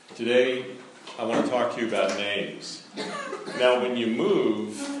Today, I want to talk to you about names. Now, when you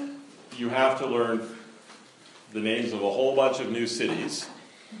move, you have to learn the names of a whole bunch of new cities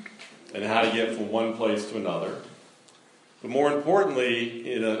and how to get from one place to another. But more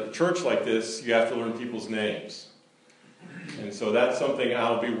importantly, in a church like this, you have to learn people's names. And so that's something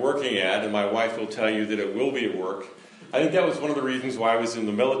I'll be working at, and my wife will tell you that it will be at work. I think that was one of the reasons why I was in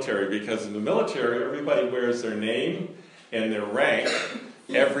the military, because in the military, everybody wears their name and their rank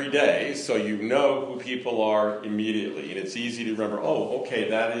every day, so you know who people are immediately. And it's easy to remember, oh, okay,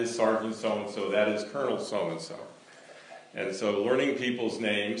 that is Sergeant so-and-so, that is Colonel so-and-so. And so learning people's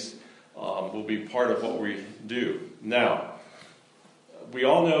names will be part of what we do. Now, we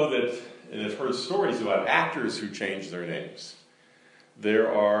all know that, and have heard stories about actors who change their names.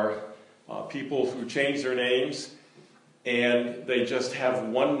 There are people who change their names and they just have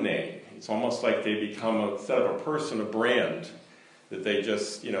one name. It's almost like they become, instead of a person, a brand. That they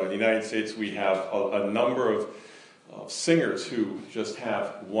just, in the United States we have a number of singers who just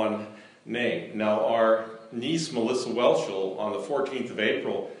have one name. Now our niece Melissa Welshel on the 14th of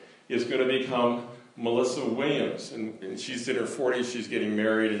April is going to become Melissa Williams. And she's in her 40s, she's getting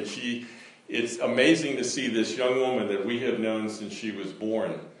married, and it's amazing to see this young woman that we have known since she was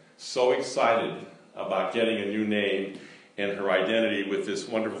born so excited about getting a new name and her identity with this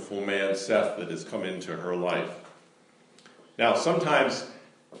wonderful man, Seth, that has come into her life. Now, sometimes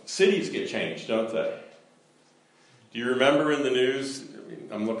cities get changed, don't they? Do you remember in the news?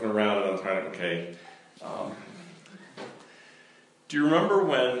 I'm looking around and I'm trying to, okay. Do you remember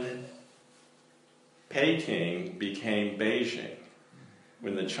when Peking became Beijing?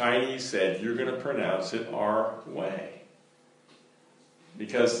 When the Chinese said, you're going to pronounce it our way.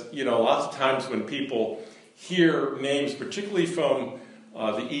 Because, lots of times when people hear names, particularly from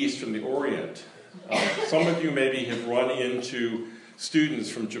the East, from the Orient, some of you maybe have run into students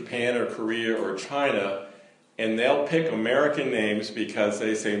from Japan or Korea or China, and they'll pick American names because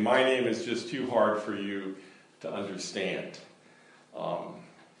they say, my name is just too hard for you to understand.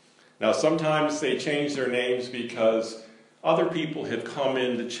 Now, sometimes they change their names because other people have come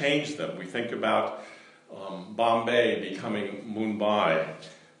in to change them. We think about Bombay becoming Mumbai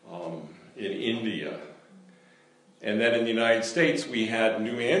in India. And then in the United States, we had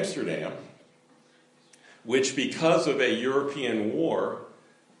New Amsterdam, which because of a European war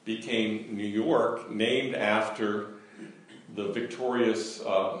became New York, named after the victorious,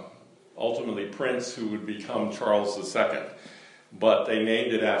 ultimately prince who would become Charles II. But they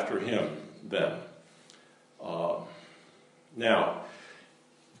named it after him then. Now,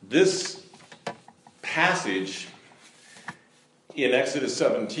 this passage in Exodus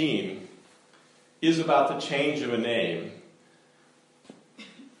 17 is about the change of a name.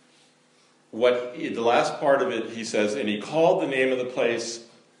 The last part of it, he says, and he called the name of the place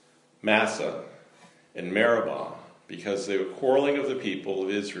Massah and Meribah, because they were quarreling of the people of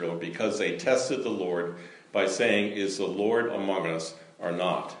Israel, because they tested the Lord by saying, is the Lord among us or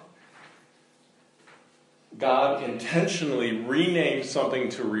not? God intentionally renamed something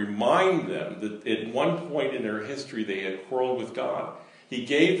to remind them that at one point in their history they had quarreled with God. He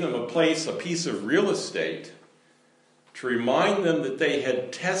gave them a place, a piece of real estate, to remind them that they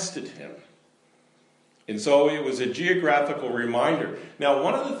had tested him. And so it was a geographical reminder. Now,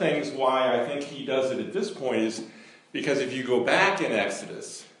 one of the things why I think he does it at this point is because if you go back in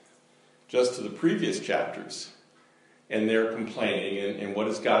Exodus, just to the previous chapters, and they're complaining, and what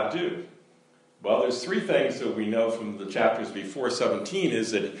does God do? Well, there's three things that we know from the chapters before 17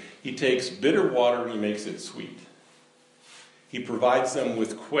 is that he takes bitter water and he makes it sweet. He provides them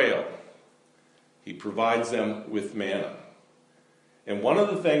with quail. He provides them with manna. And one of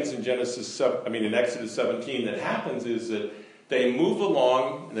the things in Exodus 17 that happens is that they move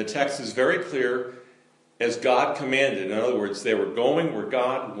along, and the text is very clear, as God commanded. In other words, they were going where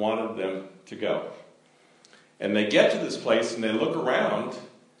God wanted them to go. And they get to this place and they look around.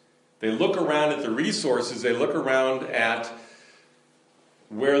 They look around at the resources. They look around at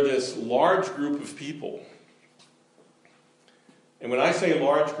where this large group of people. And when I say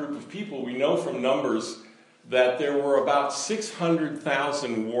large group of people, we know from Numbers that there were about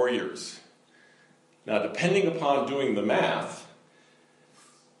 600,000 warriors. Now, depending upon doing the math,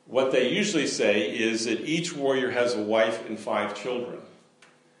 what they usually say is that each warrior has a wife and 5 children.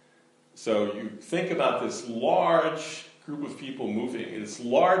 So you think about this large group of people moving, this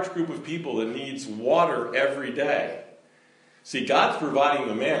large group of people that needs water every day. See, God's providing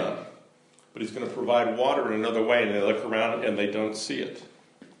the manna, but he's going to provide water in another way, and they look around and they don't see it.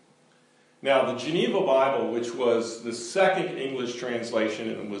 Now, the Geneva Bible, which was the second English translation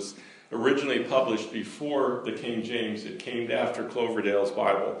and was originally published before the King James. It came after Cloverdale's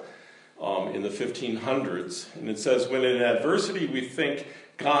Bible in the 1500s. And it says, when in adversity we think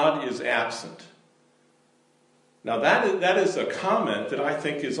God is absent. Now that is a comment that I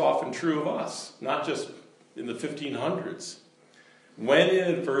think is often true of us, not just in the 1500s. When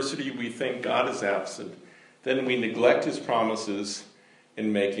in adversity we think God is absent, then we neglect his promises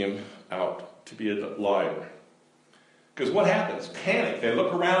and make him out to be a liar. Because what happens? Panic. They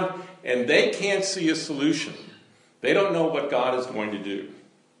look around and they can't see a solution. They don't know what God is going to do.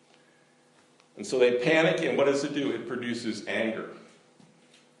 And so they panic, and what does it do? It produces anger.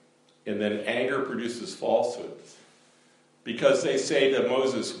 And then anger produces falsehoods. Because they say to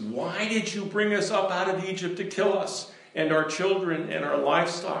Moses, why did you bring us up out of Egypt to kill us and our children and our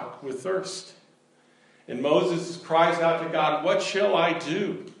livestock with thirst? And Moses cries out to God, what shall I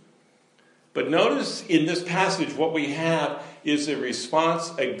do? But notice in this passage what we have is a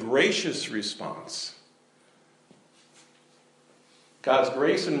response, a gracious response. God's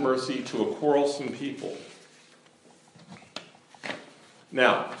grace and mercy to a quarrelsome people.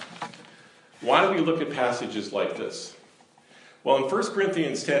 Now, why do we look at passages like this? Well, in 1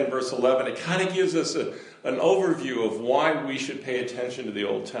 Corinthians 10, verse 11, it kind of gives us an overview of why we should pay attention to the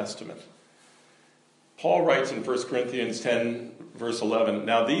Old Testament. Paul writes in 1 Corinthians 10, verse 11,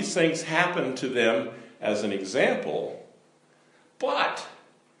 now these things happened to them as an example, but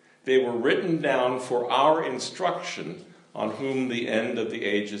they were written down for our instruction, on whom the end of the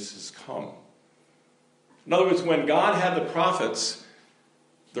ages has come. In other words, when God had the prophets,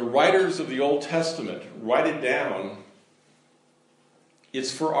 the writers of the Old Testament, write it down,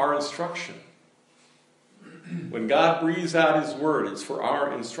 it's for our instruction. When God breathes out his word, it's for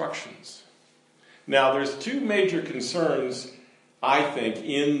our instructions. Now, there's two major concerns, I think,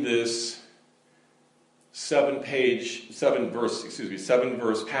 in this seven verse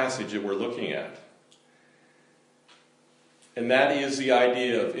passage that we're looking at. And that is the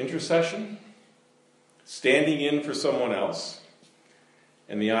idea of intercession, standing in for someone else,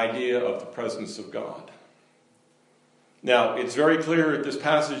 and the idea of the presence of God. Now, it's very clear in this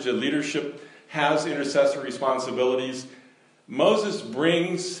passage that leadership has intercessory responsibilities. Moses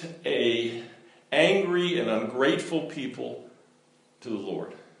brings an angry and ungrateful people to the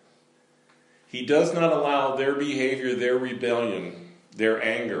Lord. He does not allow their behavior, their rebellion, their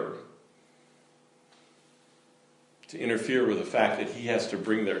anger to interfere with the fact that he has to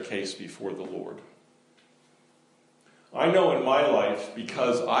bring their case before the Lord. I know in my life,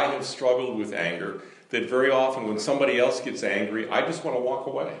 because I have struggled with anger, that very often when somebody else gets angry, I just want to walk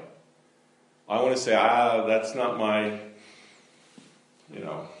away. I want to say, that's not my,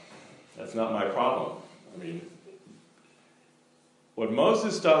 that's not my problem. I mean, what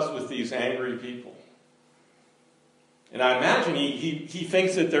Moses does with these angry people, and I imagine he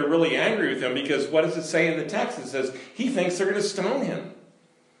thinks that they're really angry with him, because what does it say in the text? It says he thinks they're going to stone him.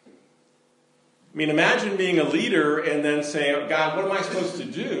 I mean, imagine being a leader and then saying, God, what am I supposed to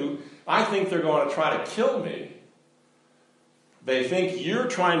do? I think they're going to try to kill me. They think you're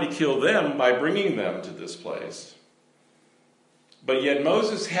trying to kill them by bringing them to this place. But yet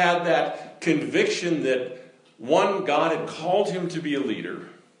Moses had that conviction that, one, God had called him to be a leader,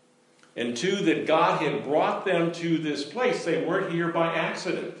 and two, that God had brought them to this place. They weren't here by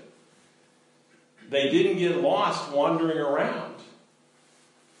accident. They didn't get lost wandering around.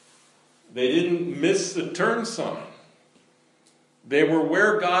 They didn't miss the turn sign. They were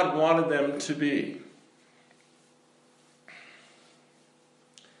where God wanted them to be.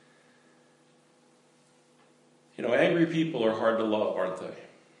 Angry people are hard to love, aren't they?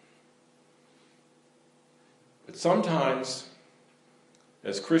 But sometimes,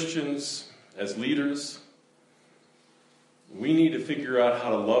 as Christians, as leaders, we need to figure out how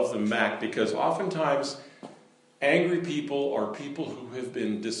to love them back, because oftentimes angry people are people who have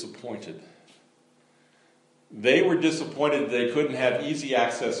been disappointed. They were disappointed they couldn't have easy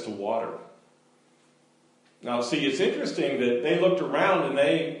access to water. Now, see, it's interesting that they looked around and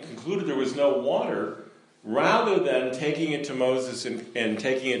they concluded there was no water, rather than taking it to Moses and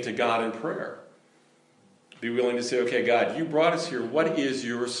taking it to God in prayer. Be willing to say, okay, God, you brought us here. What is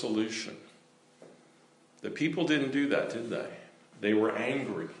your solution? The people didn't do that, did they? They were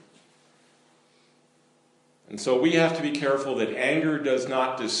angry. And so we have to be careful that anger does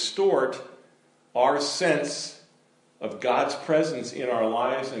not distort our sense of God's presence in our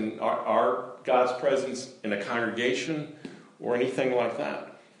lives and our God's presence in a congregation or anything like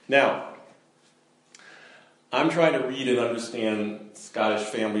that. Now, I'm trying to read and understand Scottish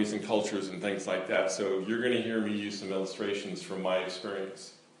families and cultures and things like that, so you're going to hear me use some illustrations from my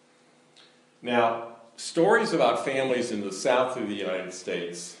experience. Now, stories about families in the south of the United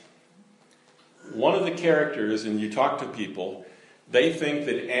States one of the characters, and you talk to people, they think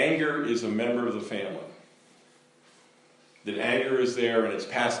that anger is a member of the family. That anger is there and it's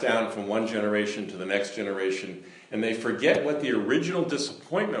passed down from one generation to the next generation. And they forget what the original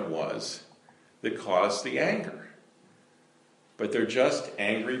disappointment was that caused the anger. But they're just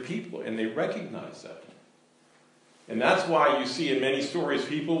angry people, and they recognize that. And that's why you see in many stories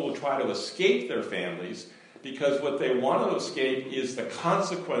people will try to escape their families, because what they want to escape is the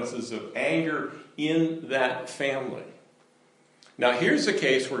consequences of anger in that family. Now here's a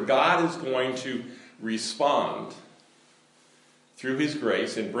case where God is going to respond through his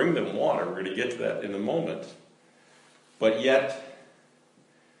grace and bring them water. We're going to get to that in a moment. But yet,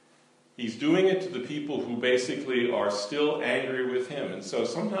 he's doing it to the people who basically are still angry with him. And so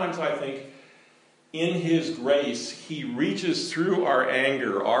sometimes I think in his grace, he reaches through our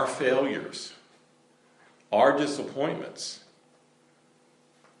anger, our failures, our disappointments,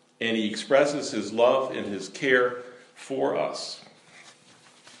 and he expresses his love and his care for us.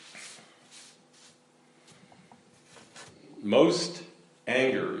 Most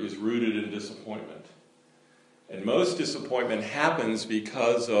anger is rooted in disappointment. And most disappointment happens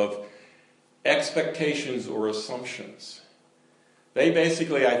because of expectations or assumptions. They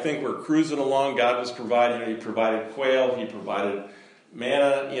basically, I think, were cruising along. God was providing. He provided quail. He provided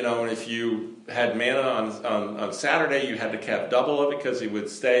manna. And if you had manna on Saturday, you had to have double of it because it would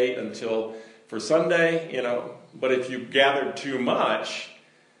stay until for Sunday. But if you gathered too much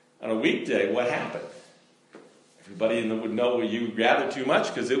on a weekday, what happened? Everybody would know you gathered too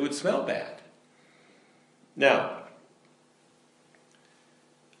much because it would smell bad. Now,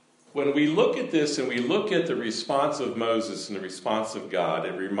 when we look at this and we look at the response of Moses and the response of God,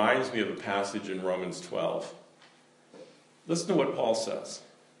 it reminds me of a passage in Romans 12. Listen to what Paul says.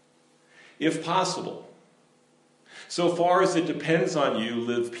 If possible, so far as it depends on you,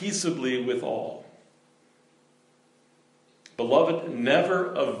 live peaceably with all. Beloved, never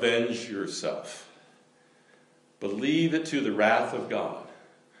avenge yourself, but leave it to the wrath of God.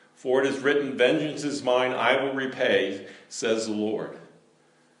 For it is written, vengeance is mine, I will repay, says the Lord.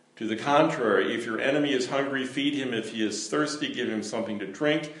 To the contrary, if your enemy is hungry, feed him. If he is thirsty, give him something to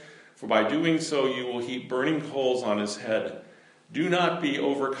drink. For by doing so, you will heap burning coals on his head. Do not be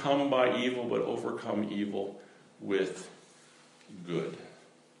overcome by evil, but overcome evil with good.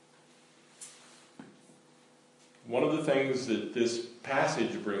 One of the things that this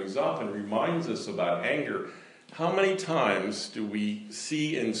passage brings up and reminds us about anger, how many times do we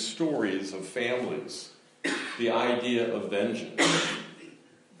see in stories of families the idea of vengeance?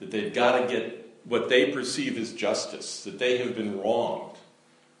 That they've got to get what they perceive as justice, that they have been wronged.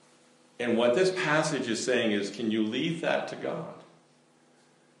 And what this passage is saying is, can you leave that to God?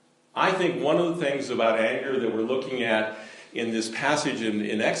 I think one of the things about anger that we're looking at in this passage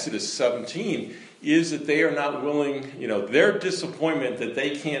in Exodus 17 is that they are not willing, their disappointment that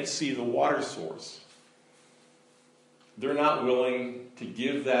they can't see the water source. They're not willing to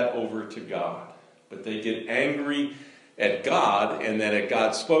give that over to God. But they get angry at God and then at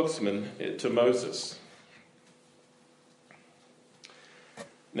God's spokesman, to Moses.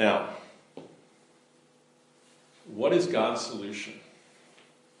 Now, what is God's solution?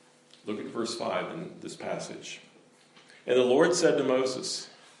 Look at verse 5 in this passage. And the Lord said to Moses,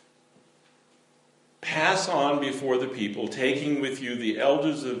 pass on before the people, taking with you the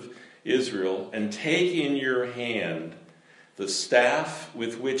elders of Israel, and take in your hand the staff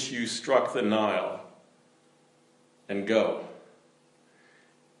with which you struck the Nile, and go.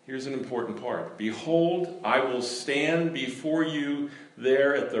 Here's an important part. Behold, I will stand before you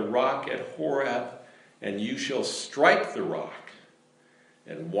there at the rock at Horeb, and you shall strike the rock,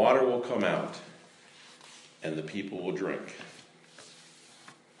 and water will come out, and the people will drink.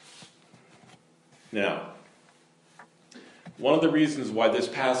 Now, one of the reasons why this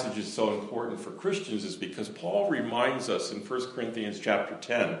passage is so important for Christians is because Paul reminds us in 1 Corinthians chapter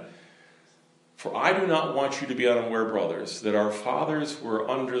 10, for I do not want you to be unaware, brothers, that our fathers were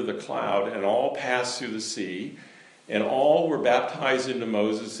under the cloud and all passed through the sea, and all were baptized into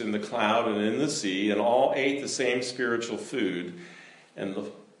Moses in the cloud and in the sea, and all ate the same spiritual food,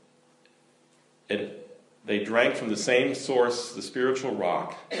 and they drank from the same source, the spiritual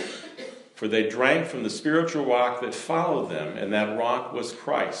rock. For they drank from the spiritual rock that followed them, and that rock was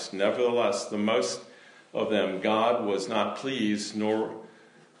Christ. Nevertheless, the most of them God was not pleased,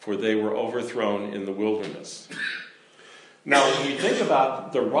 for they were overthrown in the wilderness. Now, when we think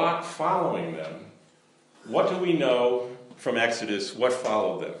about the rock following them, what do we know from Exodus? What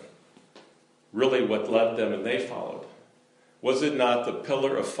followed them? Really, what led them and they followed? Was it not the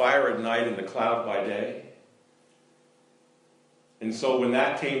pillar of fire at night and the cloud by day? And so when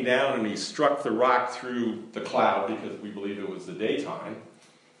that came down and he struck the rock through the cloud, because we believe it was the daytime,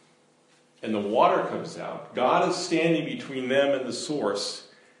 and the water comes out, God is standing between them and the source,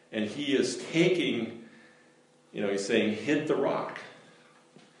 and he is taking, he's saying, hit the rock.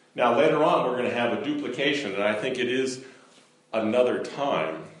 Now later on we're going to have a duplication, and I think it is another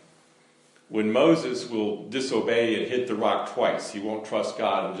time when Moses will disobey and hit the rock twice. He won't trust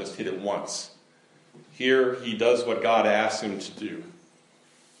God and just hit it once. Here he does what God asks him to do.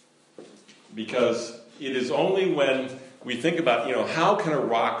 Because it is only when we think about, how can a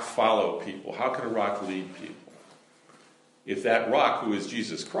rock follow people? How can a rock lead people? If that rock, who is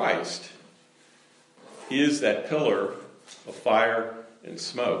Jesus Christ, is that pillar of fire and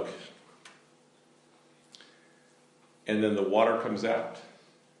smoke, and then the water comes out.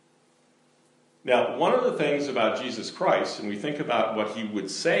 Now, one of the things about Jesus Christ, and we think about what he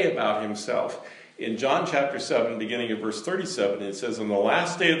would say about himself, in John chapter 7, beginning of verse 37, it says, "On the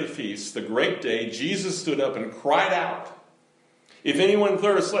last day of the feast, the great day, Jesus stood up and cried out, 'If anyone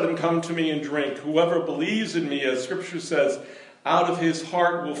thirsts, let him come to me and drink. Whoever believes in me, as Scripture says, out of his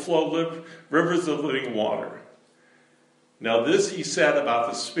heart will flow rivers of living water.' Now this he said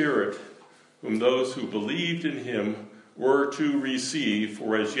about the Spirit, whom those who believed in him were to receive,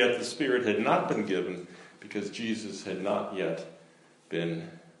 for as yet the Spirit had not been given, because Jesus had not yet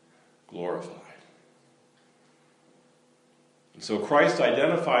been glorified." And so Christ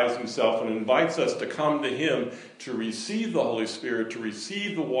identifies himself and invites us to come to him to receive the Holy Spirit, to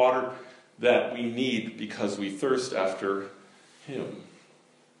receive the water that we need because we thirst after him.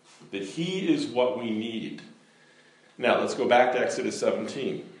 That he is what we need. Now let's go back to Exodus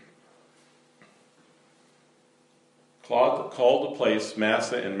 17. Called the place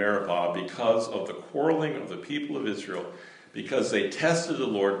Massah and Meribah because of the quarreling of the people of Israel, because they tested the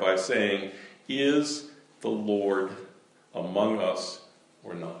Lord by saying, "Is the Lord among us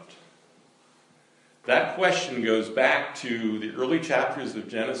or not?" That question goes back to the early chapters of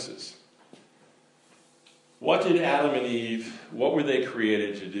Genesis. What did Adam and Eve, what were they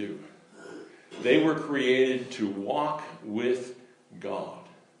created to do? They were created to walk with God.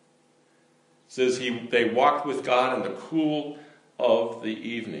 It says they walked with God in the cool of the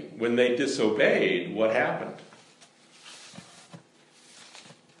evening. When they disobeyed, what happened?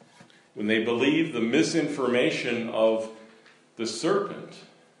 When they believed the misinformation of the serpent,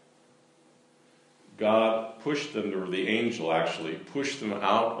 God pushed them, or the angel actually, pushed them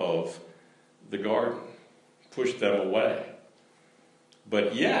out of the garden, pushed them away.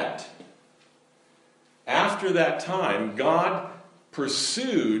 But yet, after that time, God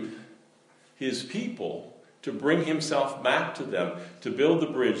pursued his people to bring himself back to them, to build the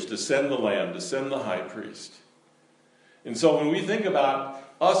bridge, to send the lamb, to send the high priest. And so when we think about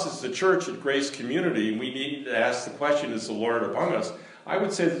us as the church at Grace Community, we need to ask the question, is the Lord among us? I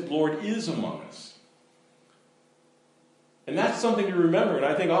would say that the Lord is among us. And that's something to remember. And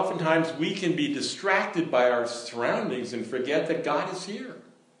I think oftentimes we can be distracted by our surroundings and forget that God is here.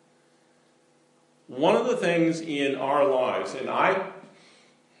 One of the things in our lives, and I'm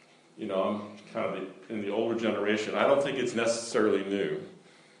kind of in the older generation, I don't think it's necessarily new.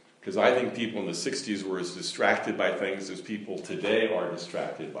 Because I think people in the 60s were as distracted by things as people today are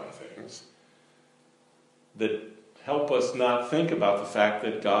distracted by things. That help us not think about the fact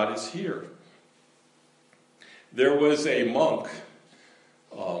that God is here. There was a monk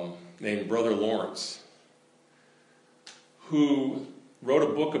named Brother Lawrence who wrote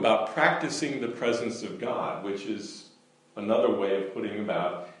a book about practicing the presence of God, which is another way of putting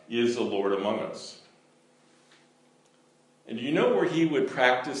about, is the Lord among us? And do you know where he would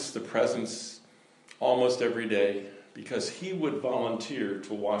practice the presence almost every day? Because he would volunteer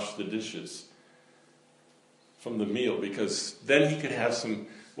to wash the dishes from the meal, because then he could have some,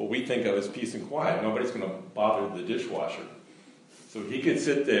 what we think of as peace and quiet. Nobody's going to bother the dishwasher. So he could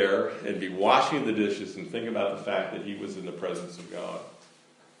sit there and be washing the dishes and think about the fact that he was in the presence of God.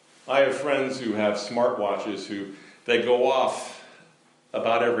 I have friends who have smartwatches who they go off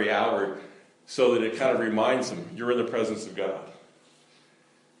about every hour so that it kind of reminds them, you're in the presence of God.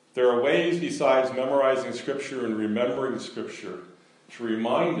 There are ways besides memorizing Scripture and remembering Scripture to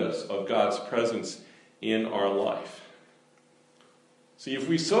remind us of God's presence in our life. See, if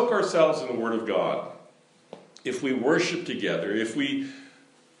we soak ourselves in the Word of God, if we worship together, if we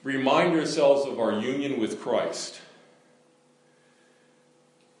remind ourselves of our union with Christ,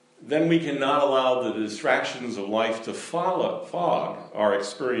 then we cannot allow the distractions of life to fog our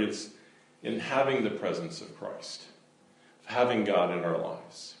experience in having the presence of Christ, having God in our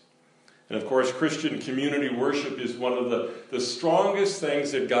lives. And of course, Christian community worship is one of the strongest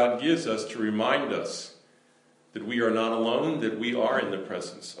things that God gives us to remind us that we are not alone, that we are in the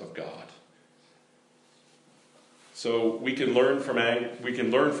presence of God. So we can learn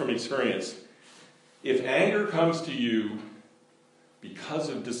from experience. If anger comes to you because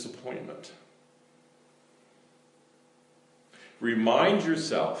of disappointment, remind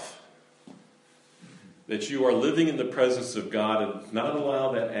yourself that you are living in the presence of God and not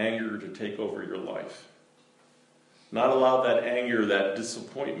allow that anger to take over your life. Not allow that anger, that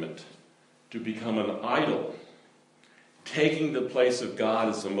disappointment, to become an idol. Taking the place of God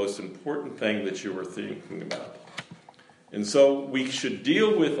is the most important thing that you are thinking about. And so we should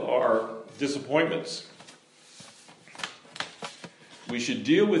deal with our disappointments. We should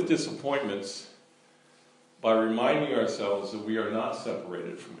deal with disappointments by reminding ourselves that we are not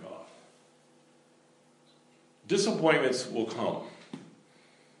separated from God. Disappointments will come.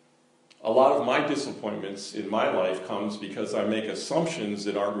 A lot of my disappointments in my life comes because I make assumptions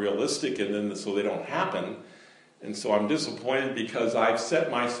that aren't realistic, and then so they don't happen. And so I'm disappointed because I've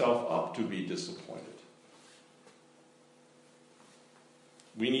set myself up to be disappointed.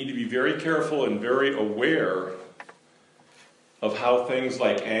 We need to be very careful and very aware of how things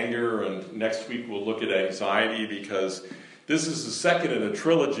like anger, and next week we'll look at anxiety, because this is the second in a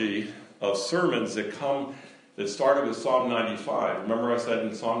trilogy of sermons that started with Psalm 95. Remember I said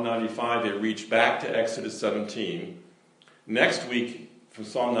in Psalm 95 it reached back to Exodus 17. Next week from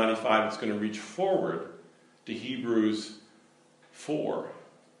Psalm 95 it's going to reach forward to Hebrews 4.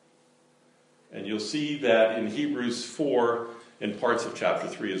 And you'll see that in Hebrews 4 and parts of chapter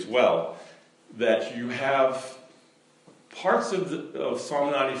 3 as well, that you have parts of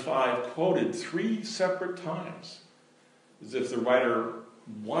Psalm 95 quoted 3 separate times, as if the writer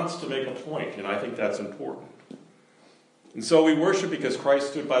wants to make a point, and I think that's important. And so we worship because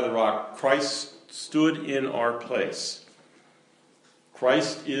Christ stood by the rock. Christ stood in our place.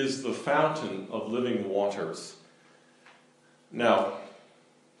 Christ is the fountain of living waters. Now,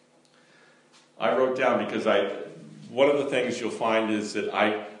 I wrote down because one of the things you'll find is that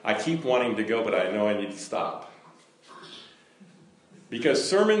I keep wanting to go, but I know I need to stop. Because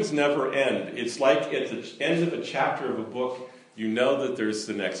sermons never end. It's like at the end of a chapter of a book, you know that there's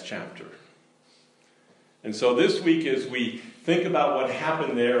the next chapter. And so this week, as we think about what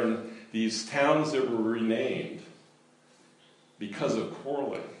happened there in these towns that were renamed because of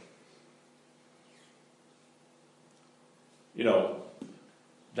quarreling,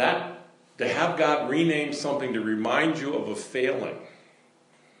 that to have God rename something to remind you of a failing.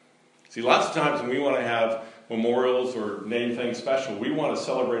 See, lots of times when we want to have memorials or name things special, we want to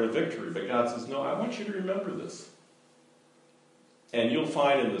celebrate a victory. But God says, no, I want you to remember this. And you'll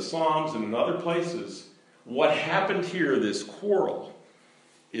find in the Psalms and in other places, what happened here, this quarrel,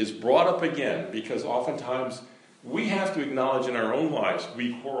 is brought up again because oftentimes we have to acknowledge in our own lives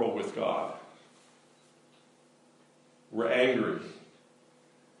we quarrel with God. We're angry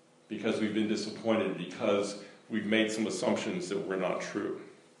because we've been disappointed, because we've made some assumptions that were not true.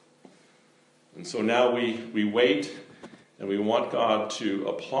 And so now we wait, and we want God to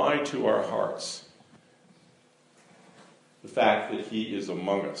apply to our hearts the fact that He is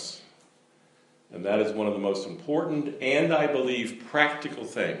among us. And that is one of the most important and, I believe, practical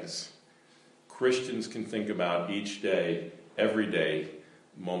things Christians can think about each day, every day,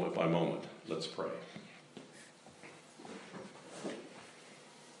 moment by moment. Let's pray.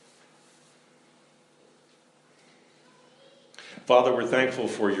 Father, we're thankful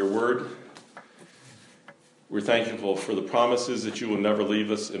for your word. We're thankful for the promises that you will never leave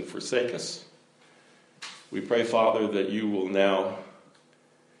us and forsake us. We pray, Father, that you will now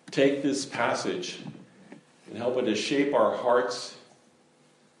take this passage and help it to shape our hearts.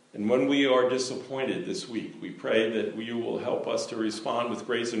 And when we are disappointed this week, we pray that you will help us to respond with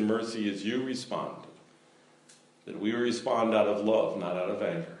grace and mercy as you respond. That we will respond out of love, not out of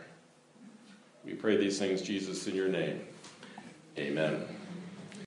anger. We pray these things, Jesus, in your name. Amen.